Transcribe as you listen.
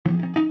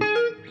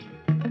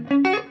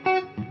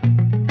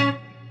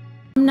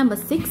Number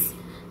 6.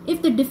 If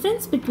the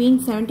difference between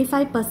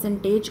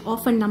 75% of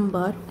a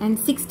number and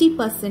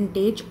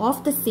 60% of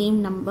the same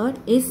number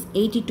is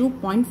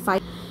 82.5.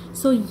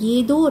 So,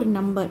 ஏதோ ஒரு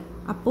number.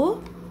 அப்போ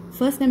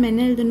first நம்ம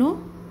என்ன எழுதணும்?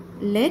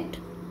 Let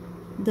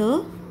the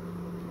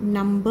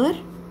number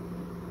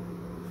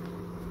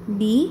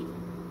be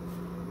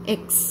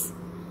x.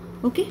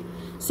 Okay.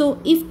 So,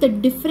 if the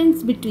difference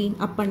between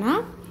அப்பனா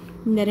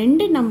இந்த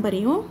ரெண்டு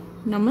நம்பரையும்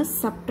நம்ம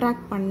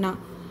subtract பண்ணா.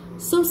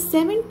 So,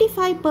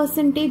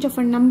 75% of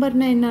a number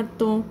na enna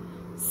artham?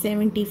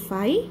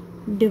 75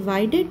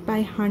 divided by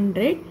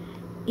 100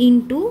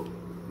 into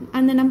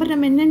and the number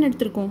நம்ம என்ன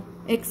எடுத்துருக்கோம்?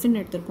 X ன்னு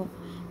எடுத்துருக்கோம்.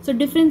 So,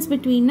 difference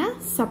between a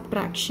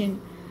subtraction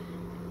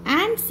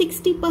and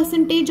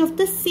 60% of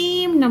the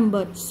same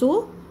number. So,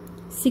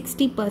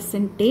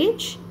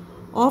 60%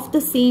 of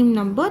the same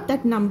number,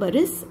 that number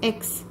is X,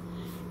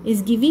 is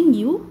giving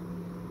you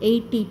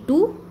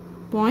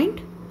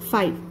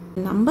 82.5.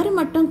 Number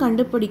மட்டும்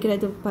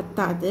கண்டுபிடிக்கிறது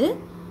பத்தாது,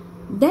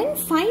 then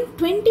find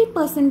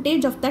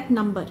 20% of that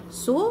number.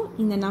 So,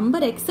 இந்த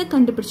number X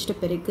கண்டுபிடிச்சிட்ட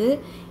பிறகு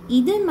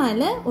இது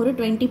மேல ஒரு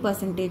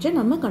 20%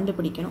 நம்ம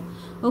கண்டுபிடிக்கணும்.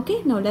 Okay,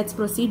 now let's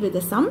proceed with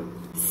the sum.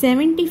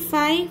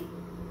 75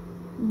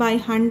 by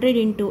 100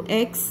 into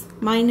x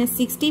minus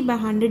 60 by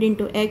 100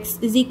 into x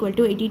is equal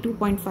to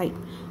 82.5.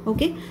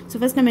 Okay, so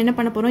first நம்ம என்ன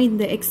பண்ண போறோம்?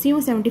 இந்த x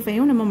யும் 75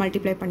 யும் நம்ம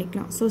multiply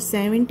பண்ணிக்கலாம். So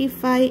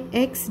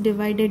 75x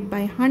divided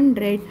by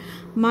 100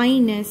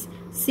 minus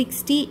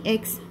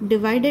 60x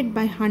divided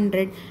by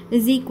 100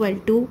 is equal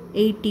to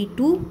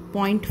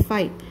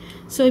 82.5.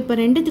 So இப்போ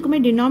ரெண்டுத்துக்குமே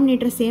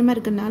denominator same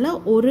இருக்கனால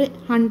ஒரு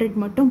 100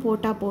 மட்டும்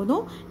போட்டா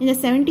போதும். இந்த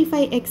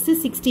 75x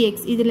 60x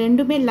இது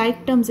ரெண்டுமே like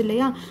terms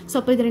இல்லையா? So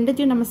அப்போ இது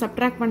ரெண்டுத்தையும் நம்ம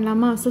subtract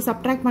பண்ணலாமா? So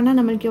subtract பண்ணா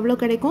நமக்கு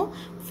எவ்வளவு கிடைக்கும்?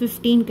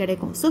 15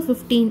 கிடைக்கும். So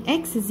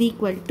 15x is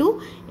equal to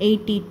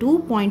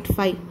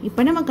 82.5.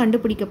 இப்போ நம்ம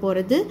கண்டுபிடிக்க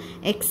போறது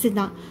x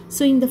தான்.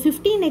 So இந்த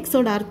 15x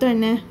ஓட அர்த்தம்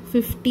என்ன?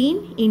 15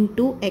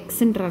 into x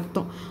ன்ற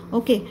அர்த்தம்.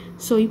 Okay,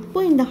 so இப்போ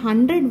இந்த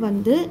 100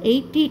 வந்து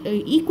 80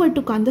 equal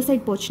to அந்த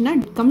சைடு போச்சுன்னா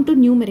come to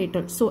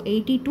numerator. So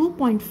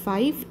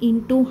 82.5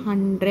 into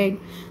 100.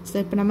 So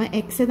இப்போ நம்ம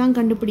x தான்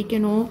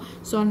கண்டுபிடிக்கணும்.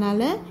 So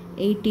அதனால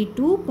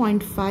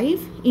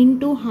 82.5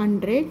 into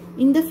 100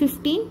 இந்த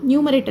 15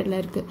 numeratorல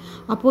இருக்கு.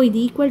 அப்போ இது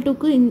equal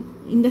toக்கு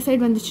இந்த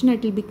சைடு வந்துச்சுன்னா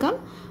it will become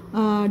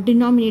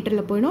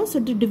denominatorல போயிடும். So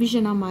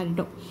divisionஆ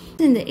மாறிடும்.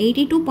 இந்த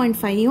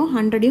 82.5 யும்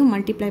 100 யும்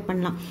மல்டிப்ளை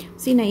பண்ணலாம்.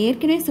 சரி, நான்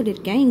ஏற்கனவே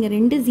சொல்லியிருக்கேன், இங்க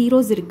ரெண்டு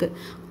zeros இருக்கு,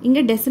 இங்க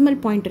decimal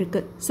point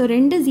இருக்கு. So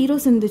ரெண்டு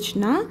zeros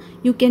இருந்துச்சுன்னா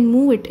you can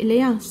move it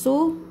இல்லையா? So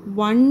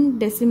one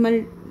decimal,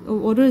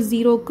 ஒரு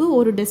ஜீரோக்கு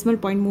ஒரு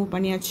டெசிமல் பாயிண்ட் மூவ்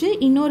பண்ணியாச்சு,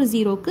 இன்னொரு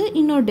ஜீரோக்கு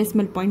இன்னொரு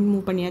டெசிமல் பாயிண்ட்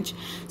மூவ் பண்ணியாச்சு.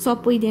 ஸோ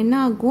அப்போ இது என்ன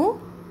ஆகும்?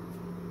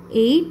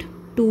 8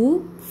 2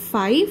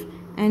 5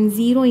 and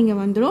 0 இங்கே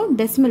வந்துடும்,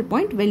 டெசிமல்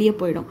பாயிண்ட் வெளியே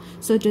போயிடும்.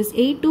 So it is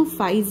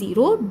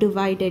 8250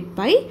 divided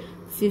by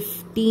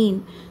 15.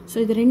 So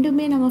இது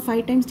ரெண்டுமே நம்ம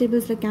 5 times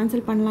டேபிள்ஸில்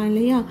கேன்சல் பண்ணலாம்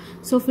இல்லையா?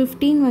 ஸோ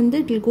 15 வந்து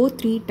it will go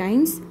 3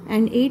 times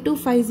and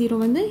 8250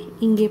 வந்து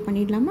இங்கே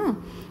பண்ணிடலாமா?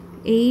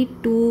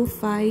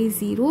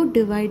 8250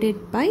 divided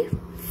by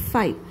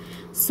 5.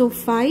 So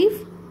 5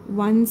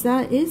 ones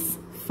is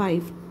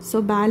 5. So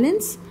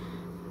balance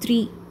 3.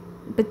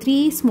 இப்போ 3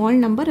 small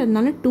number,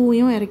 அதனால 2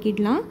 யும்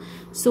இறக்கிடலாம்.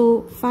 So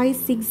 5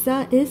 6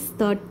 is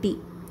 30.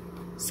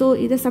 So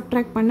இதை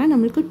subtract பண்ணா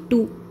நம்மளுக்கு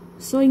 2.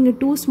 So இங்க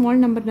 2 small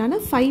numberனால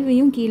 5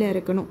 யும் கீழே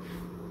இறக்கணும்.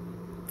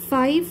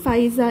 5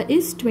 5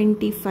 is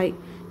 25.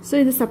 So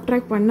இதை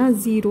subtract பண்ணா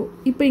 0.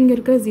 இப்போ இங்க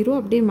இருக்கிற 0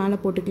 அப்படியே மேலே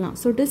போட்டுக்கலாம்.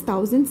 So it is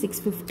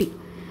 1650.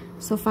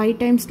 So 5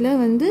 times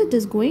வந்து it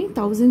is going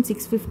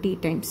 1650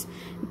 times.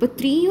 இப்போ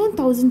 3 யும்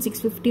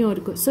 1650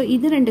 இருக்கு. So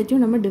இது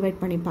ரெண்டத்தையும் நம்ம டிவைட்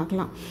பண்ணி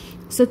பார்க்கலாம்.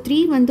 So 3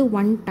 வந்து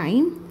 1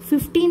 time,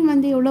 15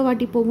 வந்து எவ்வளோ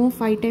வாட்டி போகும்?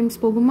 5 times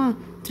போகுமா?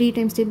 3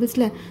 times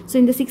tablesல. So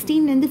இந்த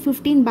 16 வந்து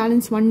 15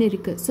 balance 1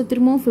 இருக்கு. So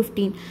திரும்பவும்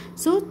 15.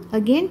 So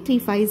again 3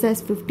 5s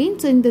is 15.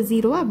 So இந்த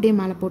 0 அப்படியே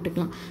மேலே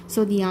போட்டுக்கலாம். So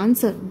the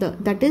answer,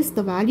 that is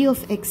the value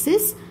of x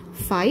is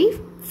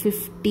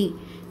 550.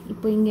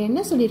 இப்போ இங்க என்ன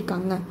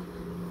சொல்லியிருக்காங்க?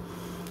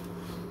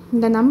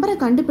 இந்த நம்பரை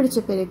கண்டுபிடிச்ச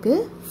பிறகு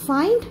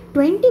find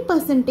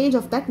 20%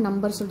 of that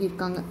number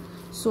சொல்லியிருக்காங்க.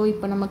 ஸோ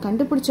இப்போ நம்ம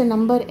கண்டுபிடிச்ச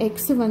நம்பர் x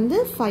வந்து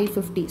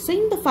 550. ஸோ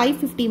இந்த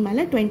 550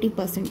 மேலே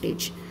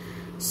 20%.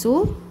 So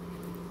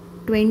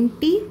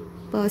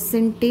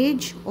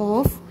 20%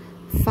 of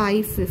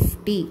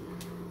 550.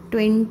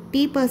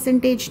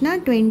 20% na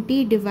 20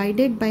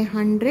 divided by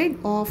 100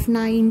 of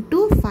 9 to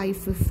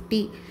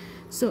 550.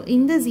 So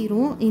இந்த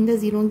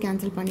 0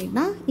 cancel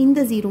பண்ணிடலாம், இந்த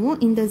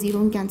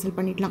 0 cancel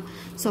பண்ணிடலாம்.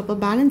 So அப்போ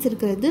balance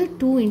இருக்கிறது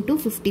 2 into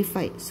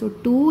 55. So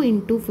 2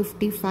 into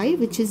 55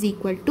 which is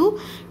equal to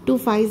 2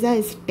 5s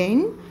is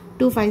 10,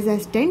 2 5s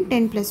is 10,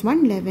 10 plus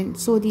 1 11.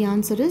 So the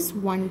answer is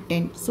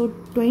 110. So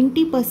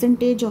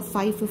 20% of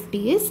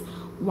 550 is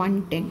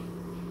 110.